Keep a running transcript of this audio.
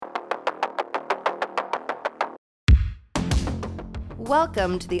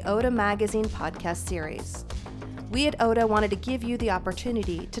Welcome to the ODA Magazine podcast series. We at ODA wanted to give you the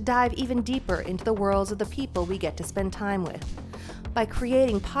opportunity to dive even deeper into the worlds of the people we get to spend time with by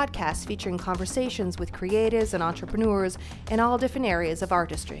creating podcasts featuring conversations with creatives and entrepreneurs in all different areas of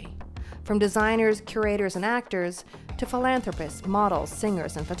artistry, from designers, curators, and actors to philanthropists, models,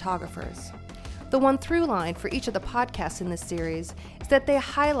 singers, and photographers. The one through line for each of the podcasts in this series is that they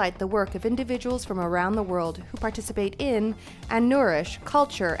highlight the work of individuals from around the world who participate in and nourish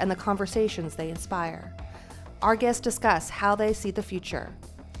culture and the conversations they inspire. Our guests discuss how they see the future,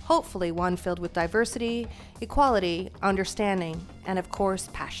 hopefully one filled with diversity, equality, understanding, and of course,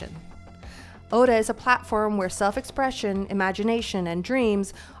 passion. ODA is a platform where self-expression, imagination, and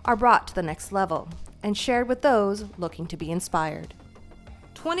dreams are brought to the next level and shared with those looking to be inspired.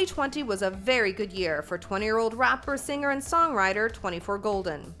 2020 was a very good year for 20-year-old rapper, singer, and songwriter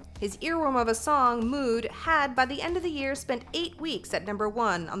 24Golden. His earworm of a song, Mood, had by the end of the year spent 8 weeks at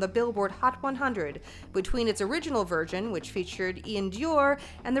 #1 on the Billboard Hot 100, between its original version, which featured Ian Dior,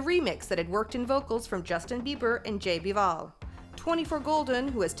 and the remix that had worked in vocals from Justin Bieber and Jay Bival. 24Golden,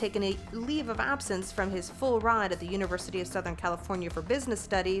 who has taken a leave of absence from his full ride at the University of Southern California for business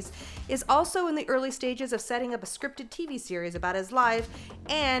studies, is also in the early stages of setting up a scripted TV series about his life,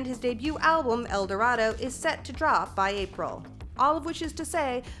 and his debut album, El Dorado, is set to drop by April. All of which is to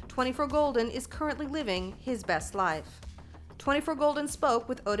say, 24Golden is currently living his best life. 24Golden spoke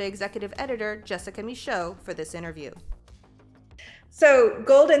with ODA executive editor Jessica Michaud for this interview. So,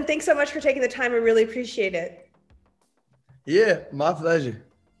 Golden, thanks so much for taking the time. I really appreciate it. Yeah, my pleasure.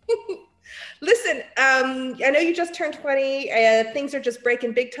 Listen, I know you just turned 20. Things are just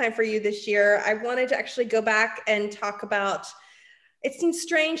breaking big time for you this year. I wanted to actually go back and talk about, it seems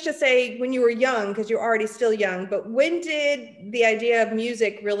strange to say when you were young, because you're already still young, but when did the idea of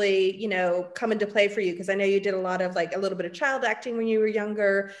music really, come into play for you? Because I know you did a lot of a little bit of child acting when you were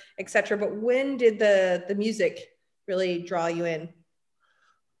younger, etc. But when did the music really draw you in?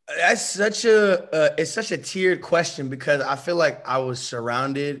 That's such a tiered question, because I feel like I was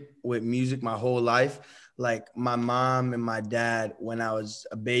surrounded with music my whole life. Like my mom and my dad, when I was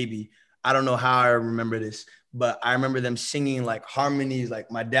a baby, I don't know how I remember this, but I remember them singing like harmonies, like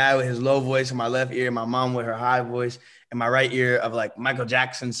my dad with his low voice in my left ear, my mom with her high voice in my right ear, of like Michael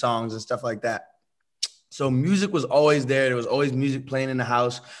Jackson songs and stuff like that. So music was always there. There was always music playing in the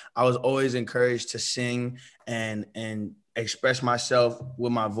house. I was always encouraged to sing and express myself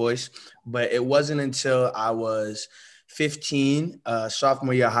with my voice. But it wasn't until I was 15,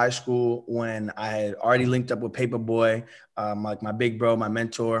 sophomore year of high school, when I had already linked up with Paperboy, like my big bro, my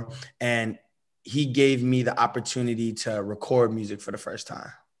mentor, and he gave me the opportunity to record music for the first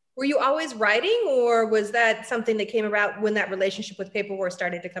time. Were you always writing, or was that something that came about when that relationship with Paperboy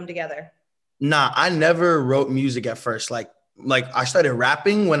started to come together? Nah, I never wrote music at first. Like I started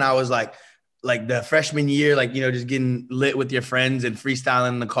rapping when I was like the freshman year, just getting lit with your friends and freestyling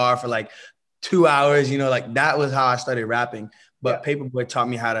in the car for 2 hours, that was how I started rapping. But yeah. Paperboy taught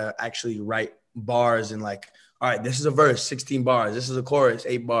me how to actually write bars and all right, this is a verse, 16 bars. This is a chorus,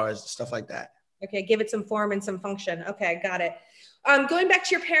 8 bars, stuff like that. Okay, give it some form and some function. Okay, got it. Going back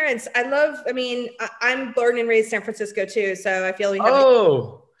to your parents, I'm born and raised San Francisco too, so I feel we have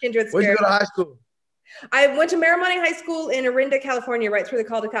a kindred spirit. Where'd you go to high school? I went to Marimani High School in Orinda, California, right through the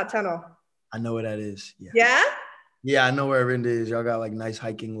Caldecott Tunnel. I know where that is. Yeah? Yeah, I know where Orinda is. Y'all got nice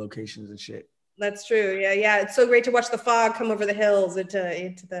hiking locations and shit. That's true. Yeah. It's so great to watch the fog come over the hills into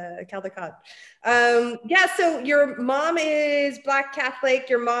the Caldecott. So your mom is Black Catholic.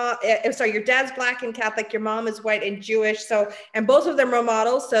 Your dad's Black and Catholic. Your mom is white and Jewish. So, and both of them are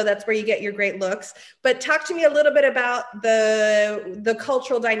models. So that's where you get your great looks. But talk to me a little bit about the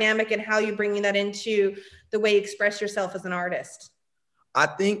cultural dynamic and how you're bringing that into the way you express yourself as an artist. I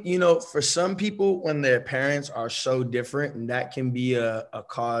think, for some people, when their parents are so different, and that can be a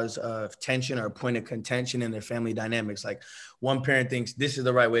cause of tension or a point of contention in their family dynamics. Like one parent thinks this is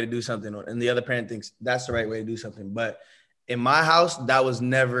the right way to do something, and the other parent thinks that's the right way to do something. But in my house, that was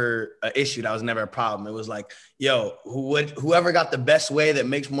never an issue. That was never a problem. It was like, whoever got the best way that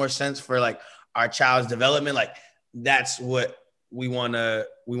makes more sense for our child's development, that's what we want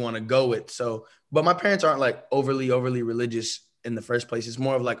to go with. So, but my parents aren't overly religious in the first place. It's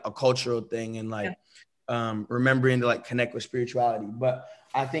more of a cultural thing and remembering to connect with spirituality. But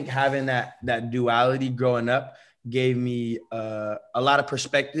I think having that duality growing up gave me a lot of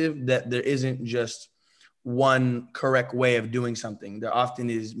perspective, that there isn't just one correct way of doing something. There often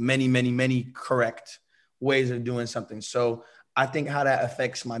is many, many, many correct ways of doing something. So I think how that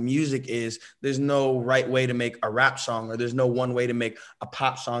affects my music is there's no right way to make a rap song, or there's no one way to make a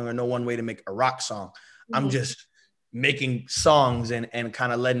pop song, or no one way to make a rock song. Mm-hmm. I'm just making songs and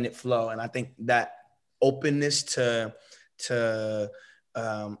kind of letting it flow. And I think that openness to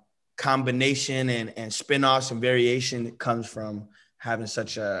combination and spin-offs and variation comes from having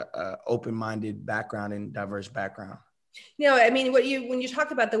such a open-minded background and diverse background. I mean, when you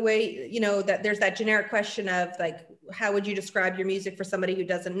talk about the way, that there's that generic question of like, how would you describe your music for somebody who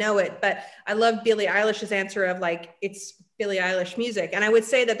doesn't know it? But I love Billie Eilish's answer of like, it's Billie Eilish music. And I would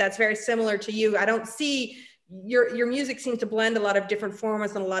say that that's very similar to you. I don't see your music seems to blend a lot of different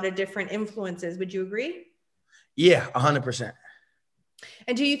formats and a lot of different influences. Would you agree? Yeah, 100%.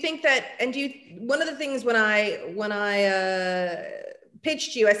 And do you think that, one of the things when I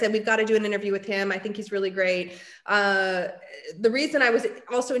pitched you, I said, we've got to do an interview with him. I think he's really great. The reason I was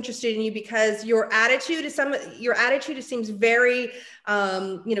also interested in you, because your attitude seems very,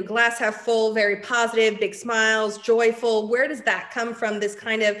 glass half full, very positive, big smiles, joyful. Where does that come from? This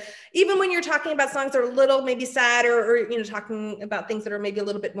kind of, even when you're talking about songs that are a little maybe sad or talking about things that are maybe a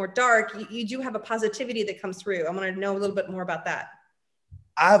little bit more dark, you do have a positivity that comes through. I want to know a little bit more about that.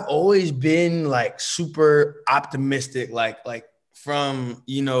 I've always been like super optimistic, like from,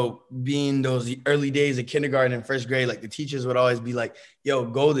 being those early days of kindergarten and first grade, like the teachers would always be like, yo,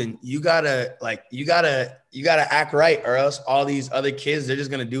 Golden, you gotta act right, or else all these other kids, they're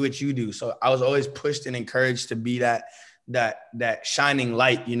just going to do what you do. So I was always pushed and encouraged to be that shining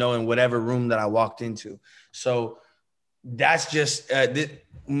light, in whatever room that I walked into. So that's just, I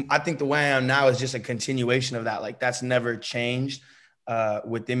think the way I am now is just a continuation of that. Like that's never changed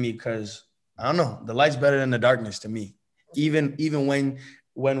within me, because I don't know, the light's better than the darkness to me. Even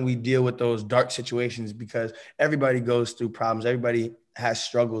when we deal with those dark situations, because everybody goes through problems, everybody has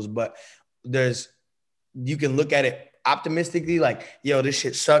struggles, but you can look at it optimistically, like, yo, this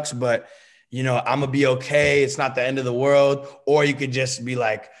shit sucks, but I'm gonna be okay. It's not the end of the world. Or you could just be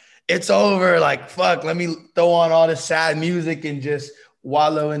like, it's over. Like, fuck, let me throw on all this sad music and just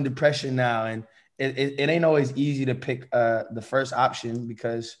wallow in depression now. And it ain't always easy to pick the first option,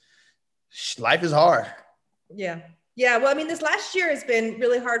 because life is hard. Yeah. Yeah. Well, I mean, this last year has been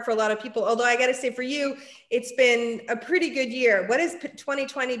really hard for a lot of people, although I got to say for you, it's been a pretty good year. What has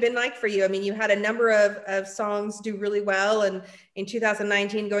 2020 been like for you? I mean, you had a number of songs do really well, and in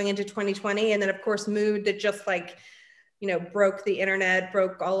 2019 going into 2020, and then of course Mood that just like, broke the internet,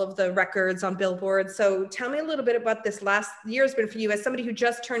 broke all of the records on Billboard. So tell me a little bit about this last year has been for you as somebody who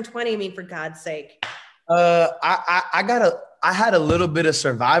just turned 20. I mean, for God's sake. I had a little bit of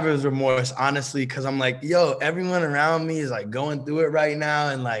survivor's remorse, honestly, because I'm like, yo, everyone around me is like going through it right now.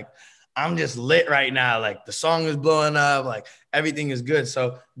 And like, I'm just lit right now. Like the song is blowing up, like everything is good.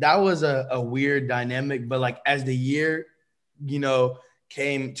 So that was a weird dynamic. But like, as the year,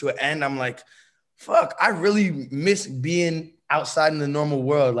 came to an end, I'm like, fuck, I really miss being outside in the normal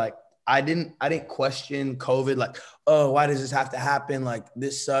world. Like I didn't question COVID, like, oh, why does this have to happen? Like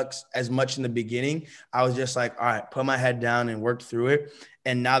this sucks as much in the beginning. I was just like, all right, put my head down and work through it.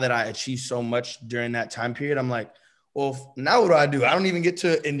 And now that I achieved so much during that time period, I'm like, well, now what do? I don't even get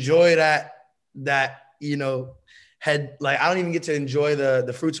to enjoy that, head, like, I don't even get to enjoy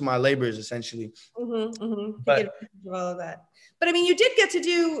the fruits of my labors, essentially. Mm-hmm, mm-hmm. But all of that. But I mean, you did get to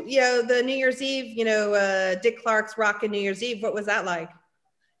do, the New Year's Eve, Dick Clark's Rockin' New Year's Eve. What was that like?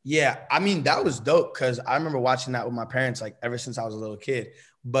 Yeah, I mean, that was dope, because I remember watching that with my parents, like ever since I was a little kid.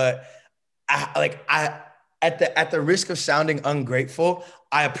 But I at the risk of sounding ungrateful,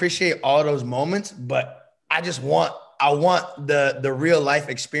 I appreciate all those moments, but I want the real life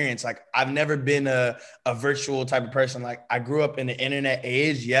experience. Like I've never been a virtual type of person. Like I grew up in the internet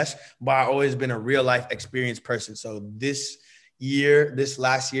age, yes, but I've always been a real life experience person. So this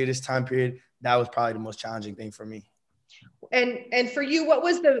last year, this time period, that was probably the most challenging thing for me. And for you, what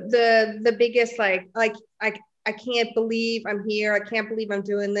was the biggest, like I can't believe I'm here. I can't believe I'm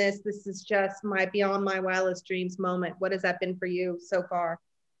doing this. This is just my beyond my wildest dreams moment. What has that been for you so far?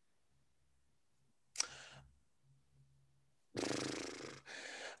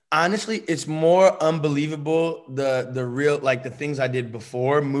 Honestly, it's more unbelievable the real, like the things I did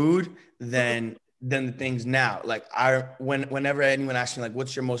before Mood than the things now. Like whenever anyone asks me like,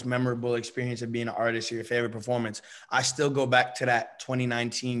 what's your most memorable experience of being an artist or your favorite performance, I still go back to that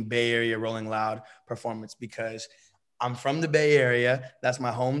 2019 Bay Area Rolling Loud performance, because I'm from the Bay Area. That's my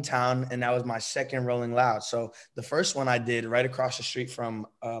hometown. And that was my second Rolling Loud. So the first one I did right across the street from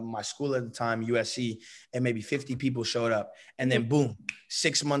my school at the time, USC, and maybe 50 people showed up. And then boom,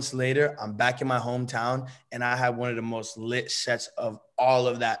 6 months later, I'm back in my hometown, and I had one of the most lit sets of all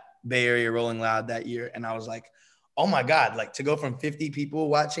of that Bay Area Rolling Loud that year. And I was like, oh my God, like to go from 50 people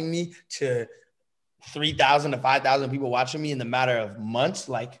watching me to 3,000 to 5,000 people watching me in the matter of months,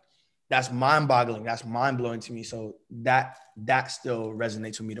 like that's mind-boggling. That's mind-blowing to me. So that still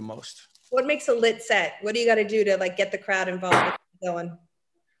resonates with me the most. What makes a lit set? What do you got to do to like get the crowd involved going?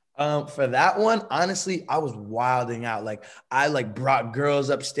 For that one, honestly, I was wilding out. Like I like brought girls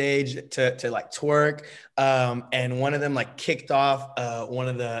upstage to like twerk. And one of them like kicked off one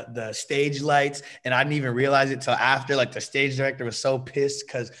of the stage lights, and I didn't even realize it till after. Like the stage director was so pissed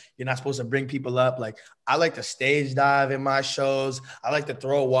because you're not supposed to bring people up. Like I like to stage dive in my shows. I like to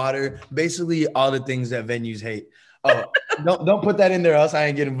throw water. Basically, all the things that venues hate. Oh, don't put that in there, else I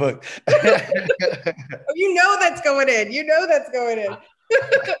ain't getting booked. You know that's going in. You know that's going in.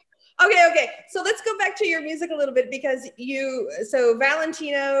 Okay. So let's go back to your music a little bit, because so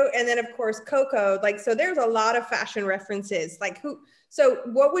Valentino, and then of course Coco, like, so there's a lot of fashion references. Like so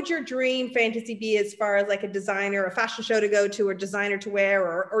what would your dream fantasy be as far as like a designer, a fashion show to go to, or designer to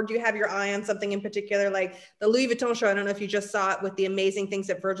wear, or do you have your eye on something in particular? Like the Louis Vuitton show, I don't know if you just saw it with the amazing things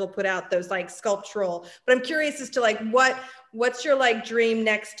that Virgil put out, those like sculptural, but I'm curious as to like, what's your like dream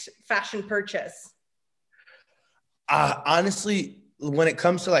next fashion purchase? Honestly, when it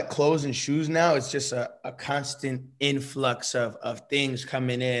comes to like clothes and shoes now, it's just a constant influx of things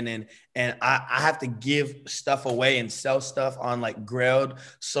coming in, and I have to give stuff away and sell stuff on like Grailed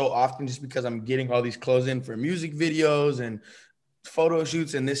so often, just because I'm getting all these clothes in for music videos and photo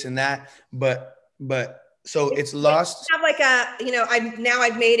shoots and this and that. But so it's lost. Have like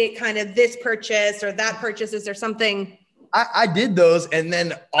I've made it kind of this purchase or that purchase. Is there something? I did those, and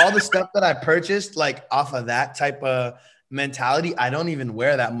then all the stuff that I purchased like off of that type of mentality, I don't even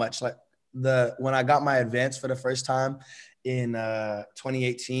wear that much. Like when I got my advance for the first time in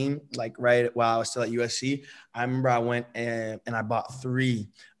 2018, like right while I was still at USC, I remember I went and I bought 3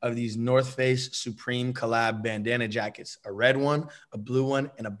 of these North Face Supreme collab bandana jackets, a red one, a blue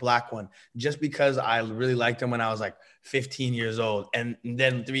one, and a black one, just because I really liked them when I was like 15 years old. And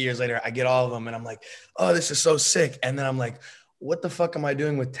then 3 years later, I get all of them and I'm like, oh, this is so sick. And then I'm like, what the fuck am I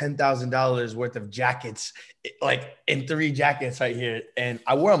doing with $10,000 worth of jackets, like in 3 jackets right here? And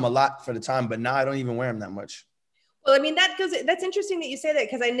I wore them a lot for the time, but now I don't even wear them that much. Well, I mean, that's interesting that you say that,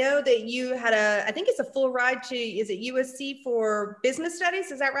 because I know that you had I think it's a full ride to, is it USC for business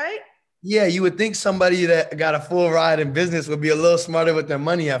studies? Is that right? Yeah, you would think somebody that got a full ride in business would be a little smarter with their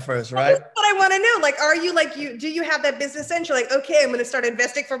money at first, right? That's what I want to know. Like, are you like, do you have that business sense? You're like, okay, I'm going to start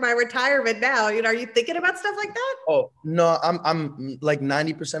investing for my retirement now. Are you thinking about stuff like that? Oh, no, I'm like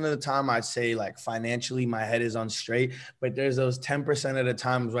 90% of the time I'd say like financially my head is on straight, but there's those 10% of the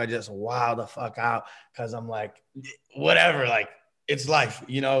times where I just wow the fuck out because I'm like, whatever, like it's life,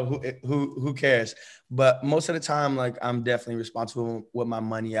 who cares? But most of the time, like I'm definitely responsible with my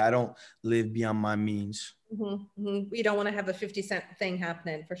money. I don't live beyond my means. Mm-hmm, mm-hmm. You don't want to have a 50-cent thing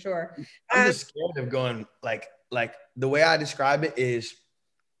happening for sure. I'm just scared of going like the way I describe it is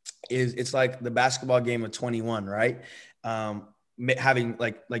it's like the basketball game of 21, right? Having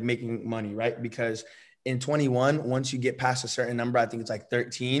like making money, right? Because in 21, once you get past a certain number, I think it's like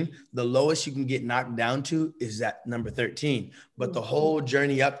 13, the lowest you can get knocked down to is that number 13. But the whole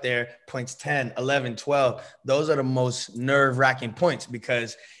journey up there, points 10, 11, 12, those are the most nerve-wracking points,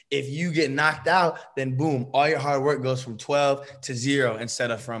 because if you get knocked out, then boom, all your hard work goes from 12 to 0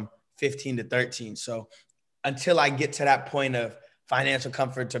 instead of from 15 to 13. So until I get to that point of financial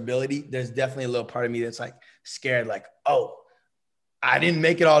comfortability, there's definitely a little part of me that's like scared, like, oh, I didn't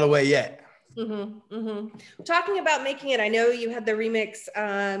make it all the way yet. Mm-hmm, mm-hmm. Talking about making it, I know you had the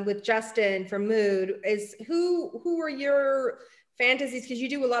remix with Justin from Mood. Who were your fantasies? Because you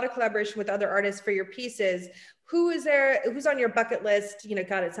do a lot of collaboration with other artists for your pieces. Who's on your bucket list?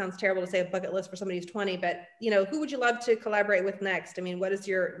 God, it sounds terrible to say a bucket list for somebody who's 20, but who would you love to collaborate with next? I mean, what does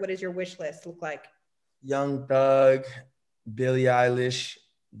your wish list look like? Young Thug, Billie Eilish,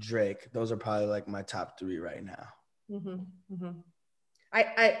 Drake. Those are probably like my top 3 right now. Mm-hmm, mm-hmm.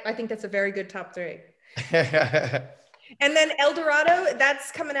 I think that's a very good top 3. And then El Dorado,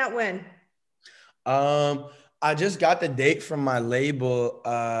 that's coming out when? I just got the date from my label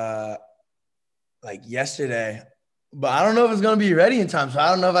like yesterday, but I don't know if it's gonna be ready in time, so I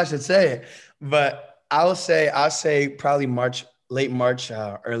don't know if I should say it. But I'll say probably late March,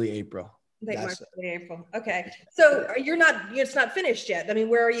 early April. Late March, early April. Okay. So it's not finished yet. I mean,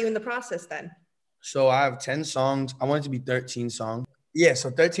 where are you in the process then? So I have 10 songs. I want it to be 13 songs. Yeah, so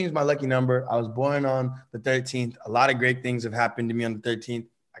 13 is my lucky number. I was born on the 13th. A lot of great things have happened to me on the 13th.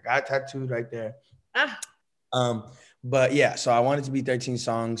 I got tattooed right there. But yeah, so I want it to be 13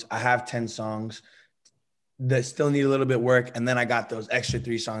 songs. I have 10 songs that still need a little bit of work. And then I got those extra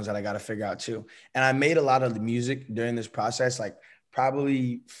 3 songs that I got to figure out too. And I made a lot of the music during this process, like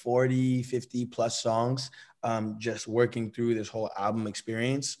probably 40, 50 plus songs, just working through this whole album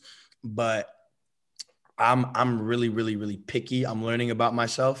experience. but I'm really, really, really picky. I'm learning about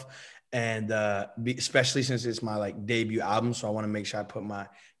myself, and especially since it's my like debut album, so I want to make sure I put my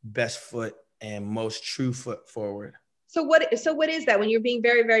best foot and most true foot forward. So what is that when you're being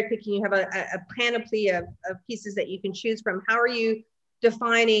very, very picky? You have a panoply of pieces that you can choose from. How are you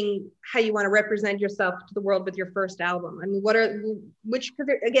defining how you want to represent yourself to the world with your first album? I mean, because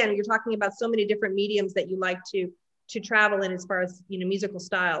again, you're talking about so many different mediums that you like to travel in as far as, musical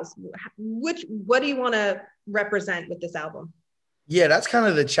styles. What do you want to represent with this album? Yeah, that's kind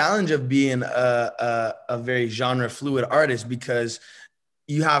of the challenge of being a very genre fluid artist, because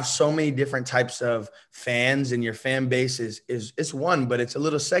you have so many different types of fans, and your fan base is it's one, but it's a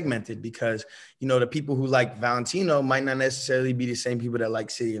little segmented because, the people who like Valentino might not necessarily be the same people that like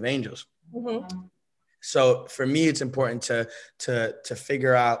City of Angels. Mm-hmm. So for me, it's important to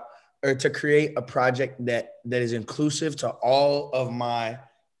figure out, or to create a project that is inclusive to all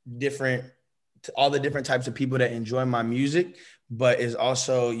the different types of people that enjoy my music, but is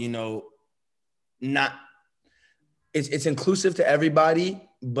also, not, it's inclusive to everybody,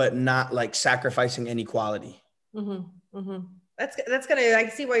 but not like sacrificing any quality. Mm-hmm. Mm-hmm. That's gonna, I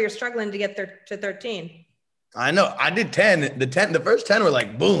see why you're struggling to get to 13. I know. I did 10. The first 10 were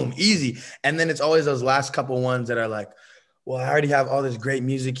like, boom, easy. And then it's always those last couple ones that are like, well, I already have all this great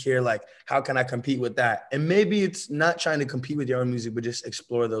music here. Like, how can I compete with that? And maybe it's not trying to compete with your own music, but just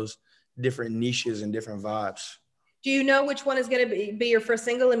explore those different niches and different vibes. Do you know which one is going to be your first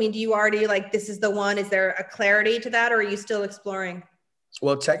single? I mean, do you already like, this is the one? Is there a clarity to that, or are you still exploring?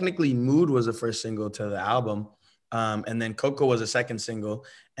 Well, technically, Mood was the first single to the album. And then Coco was a second single.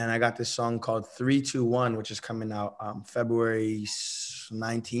 And I got this song called 321, which is coming out February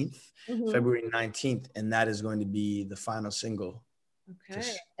 19th, February 19th. And that is going to be the final single. Okay.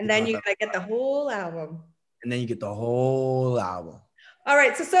 And then you got to get the whole album. And then you get the whole album. All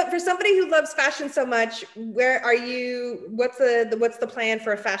right. So for somebody who loves fashion so much, where are you? What's the plan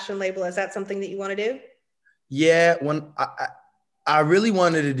for a fashion label? Is that something that you want to do? Yeah. When I really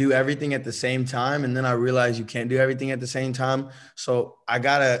wanted to do everything at the same time, and then I realized you can't do everything at the same time. So I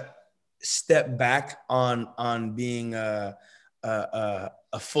gotta step back on being a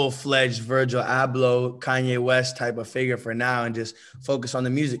full-fledged Virgil Abloh, Kanye West type of figure for now, and just focus on the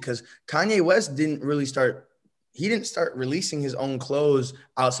music, because Kanye West didn't start releasing his own clothes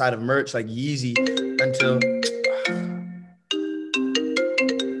outside of merch like Yeezy until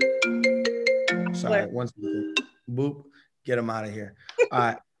sorry, one second. Boop. Get him out of here. All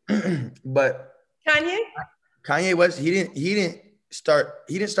right. But Kanye West, he didn't start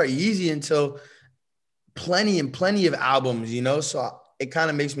Yeezy until plenty of albums, So it kind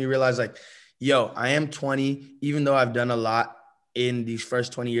of makes me realize, like, yo, I am 20, even though I've done a lot in these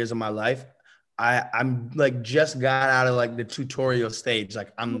first 20 years of my life. I'm like just got out of like the tutorial stage.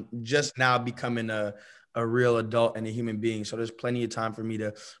 Like, I'm just now becoming a real adult and a human being. So there's plenty of time for me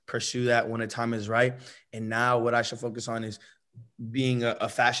to pursue that when the time is right. And now what I should focus on is being a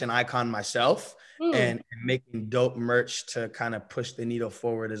fashion icon myself and making dope merch to kind of push the needle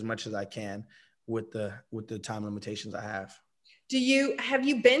forward as much as I can with the time limitations I have. Have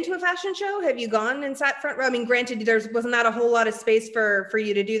you been to a fashion show? Have you gone and sat front row? I mean, granted, there was not a whole lot of space for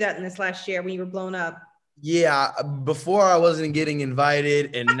you to do that in this last year when you were blown up. Yeah, before I wasn't getting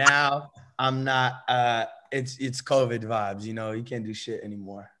invited, and now I'm not. It's COVID vibes, you can't do shit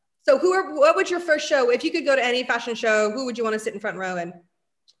anymore. So what would your first show, if you could go to any fashion show, who would you want to sit in front row in?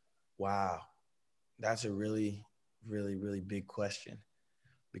 Wow, that's a really, really, really big question,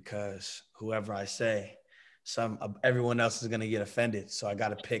 because whoever I say, everyone else is gonna get offended. So I got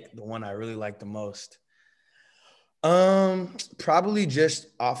to pick the one I really like the most. Probably just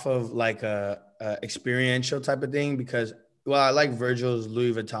off of like a experiential type of thing, because I like Virgil's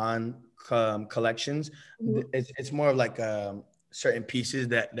Louis Vuitton collections. Mm-hmm. It's more of like certain pieces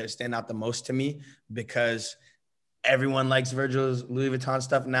that stand out the most to me, because everyone likes Virgil's Louis Vuitton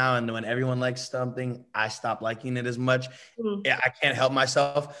stuff now. And when everyone likes something, I stop liking it as much. Mm-hmm. I can't help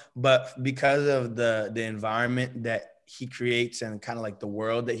myself. But because of the environment that he creates and kind of like the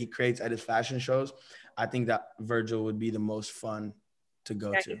world that he creates at his fashion shows, I think that Virgil would be the most fun to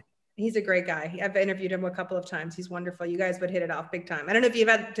go to. He's a great guy. I've interviewed him a couple of times. He's wonderful. You guys would hit it off big time. I don't know if you've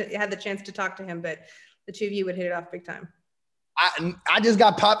had the chance to talk to him, but the two of you would hit it off big time. I just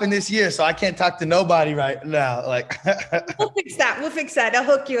got popping this year, so I can't talk to nobody right now. Like, We'll fix that. I'll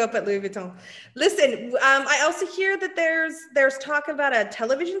hook you up at Louis Vuitton. Listen, I also hear that there's talk about a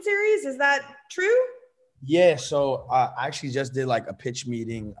television series. Is that true? Yeah. So I actually just did like a pitch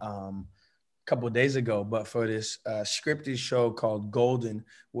meeting a couple of days ago, but for this scripted show called Golden,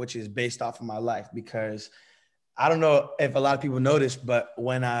 which is based off of my life, because I don't know if a lot of people noticed, but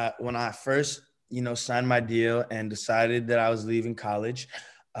when I first, signed my deal and decided that I was leaving college,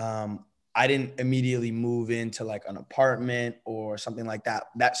 I didn't immediately move into like an apartment or something like that.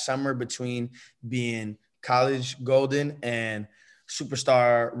 That summer between being college golden and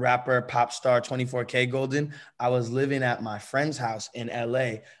superstar rapper pop star 24K golden, I was living at my friend's house in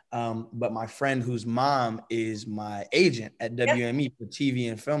LA. But my friend whose mom is my agent at WME for TV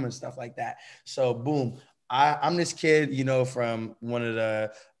and film and stuff like that. So boom, I'm this kid, from one of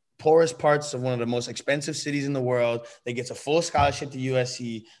the poorest parts of one of the most expensive cities in the world that gets a full scholarship to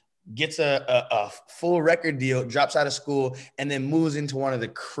USC, gets a full record deal, drops out of school, and then moves into one of the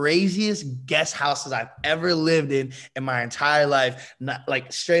craziest guest houses I've ever lived in my entire life. Not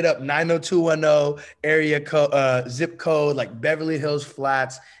like straight up 90210 area code, zip code, like Beverly Hills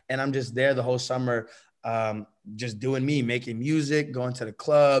Flats. And I'm just there the whole summer, just doing me, making music, going to the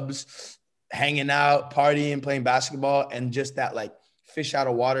clubs, hanging out, partying, playing basketball, and just that like fish out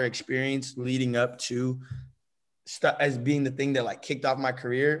of water experience leading up to as being the thing that like kicked off my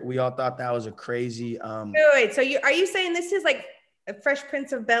career. We all thought that was a crazy. Wait, so are you saying this is like a Fresh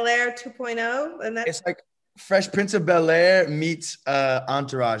Prince of Bel-Air 2.0? And it's like Fresh Prince of Bel-Air meets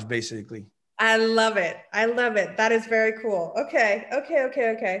Entourage, basically. I love it. I love it. That is very cool. Okay.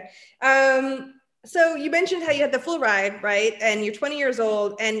 So you mentioned how you had the full ride, right? And you're 20 years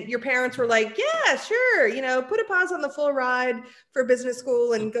old and your parents were like, yeah, sure. Put a pause on the full ride for business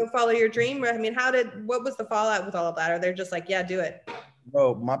school and go follow your dream. I mean, what was the fallout with all of that? Or they're just like, yeah, do it.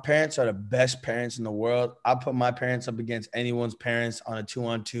 Bro, my parents are the best parents in the world. I put my parents up against anyone's parents on a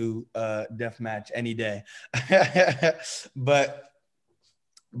 2-on-2 death match any day. But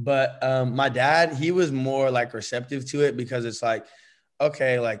my dad, he was more like receptive to it because it's like,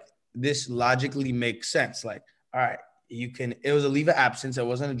 okay, like this logically makes sense. Like, all right, it was a leave of absence. It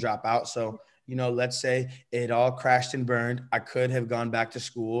wasn't a dropout. So, let's say it all crashed and burned. I could have gone back to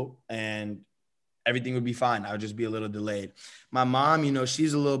school and everything would be fine. I would just be a little delayed. My mom,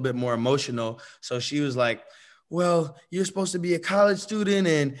 she's a little bit more emotional. So she was like, well, you're supposed to be a college student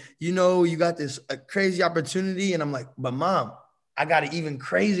and, you got this crazy opportunity. And I'm like, but Mom, I got an even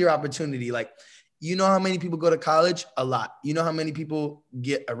crazier opportunity. Like, how many people go to college? A lot. You know how many people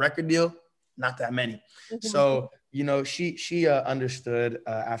get a record deal? Not that many. Mm-hmm. So, she understood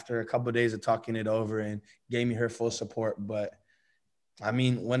after a couple of days of talking it over and gave me her full support. But I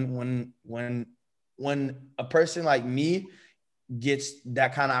mean, when a person like me gets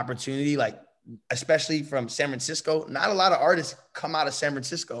that kind of opportunity, like especially from San Francisco, not a lot of artists come out of San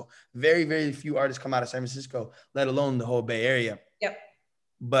Francisco. Very, very few artists come out of San Francisco, let alone the whole Bay Area. Yep.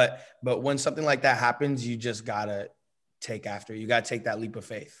 But when something like that happens, you just gotta take after. You gotta take that leap of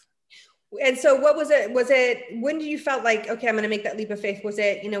faith. And so what was it? When did you felt like, okay, I'm going to make that leap of faith? Was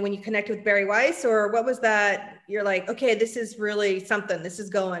it, when you connected with Barry Weiss, or what was that? You're like, okay, this is really something. This is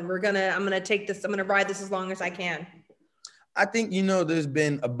going, I'm going to take this. I'm going to ride this as long as I can. I think, there's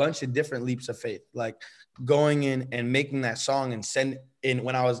been a bunch of different leaps of faith, like going in and making that song and send in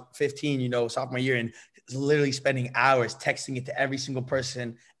when I was 15, sophomore year, and literally spending hours texting it to every single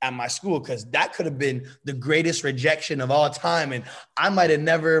person at my school, because that could have been the greatest rejection of all time. And I might have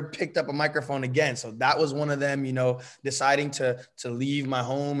never picked up a microphone again. So that was one of them. Deciding to leave my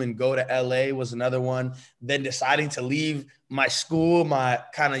home and go to LA was another one. Then deciding to leave my school, my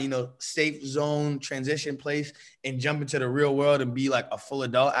kind of, safe zone transition place, and jump into the real world and be like a full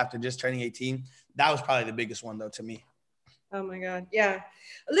adult after just turning 18. That was probably the biggest one though, to me. Oh my God. Yeah.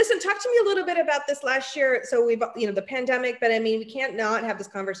 Listen, talk to me a little bit about this last year. So we've, the pandemic, but I mean, we can't not have this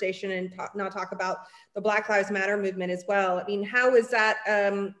conversation and not talk about the Black Lives Matter movement as well. I mean, how has that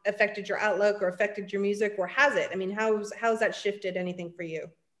affected your outlook or affected your music, or has it? I mean, how's that shifted anything for you?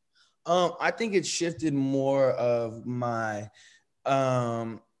 I think it shifted more of my,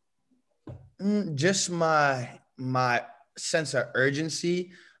 just my sense of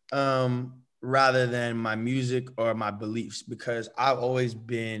urgency, rather than my music or my beliefs, because I've always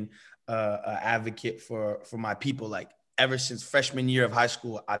been an advocate for my people. Like ever since freshman year of high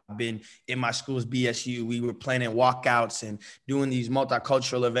school, I've been in my school's BSU. We were planning walkouts and doing these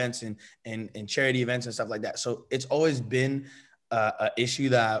multicultural events and charity events and stuff like that. So it's always been an issue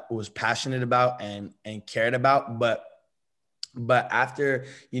that I was passionate about and cared about. But after,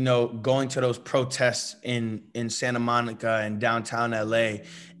 going to those protests in Santa Monica and downtown LA,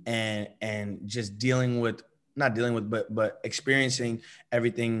 and just but experiencing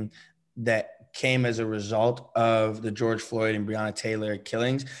everything that came as a result of the George Floyd and Breonna Taylor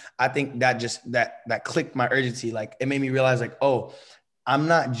killings, I think that clicked my urgency. Like it made me realize like, oh, I'm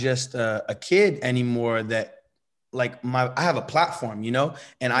not just a kid anymore, that like I have a platform,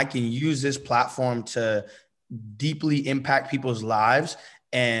 and I can use this platform to deeply impact people's lives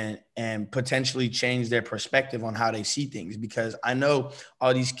and potentially change their perspective on how they see things. Because I know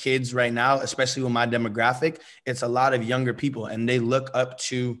all these kids right now, especially with my demographic, it's a lot of younger people, and they look up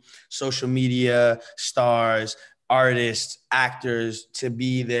to social media stars, artists, actors to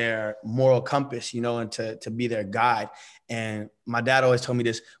be their moral compass, and to be their guide. And my dad always told me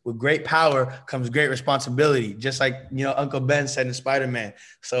this: with great power comes great responsibility, just like, Uncle Ben said in Spider-Man.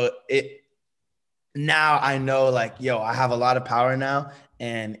 So now I know, like, I have a lot of power now,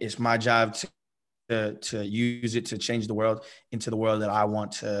 and it's my job to use it to change the world into the world that I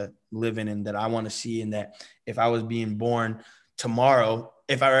want to live in and that I want to see. And that if I was being born tomorrow,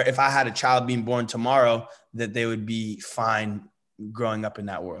 if I had a child being born tomorrow, that they would be fine growing up in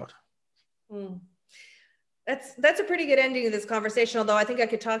that world. That's a pretty good ending of this conversation. Although I think I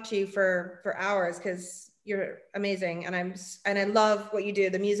could talk to you for hours, because you're amazing. And I love what you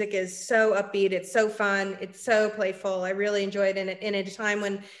do. The music is so upbeat. It's so fun. It's so playful. I really enjoy it. And in a time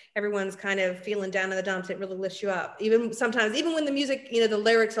when everyone's kind of feeling down in the dumps, it really lifts you up. Even sometimes, even when the music, the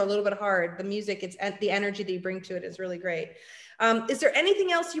lyrics are a little bit hard, the music, it's the energy that you bring to it is really great. Is there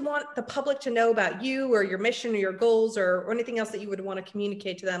anything else you want the public to know about you or your mission or your goals, or anything else that you would want to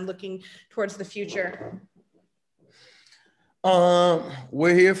communicate to them looking towards the future?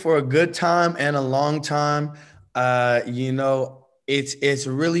 We're here for a good time and a long time. It's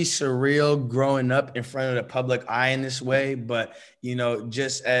really surreal growing up in front of the public eye in this way. But,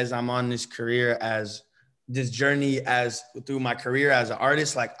 just as I'm on this journey through my career as an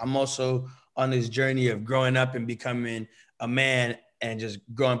artist, like, I'm also on this journey of growing up and becoming a man and just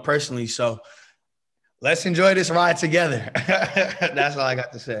growing personally. So let's enjoy this ride together. That's all I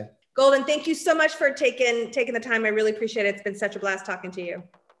got to say. Golden, thank you so much for taking the time. I really appreciate it. It's been such a blast talking to you.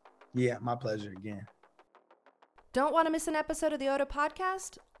 Yeah, my pleasure again. Don't want to miss an episode of the Oda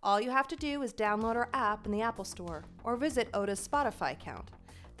podcast? All you have to do is download our app in the Apple Store or visit Oda's Spotify account.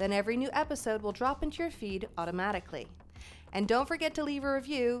 Then every new episode will drop into your feed automatically. And don't forget to leave a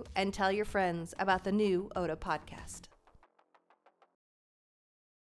review and tell your friends about the new Oda podcast.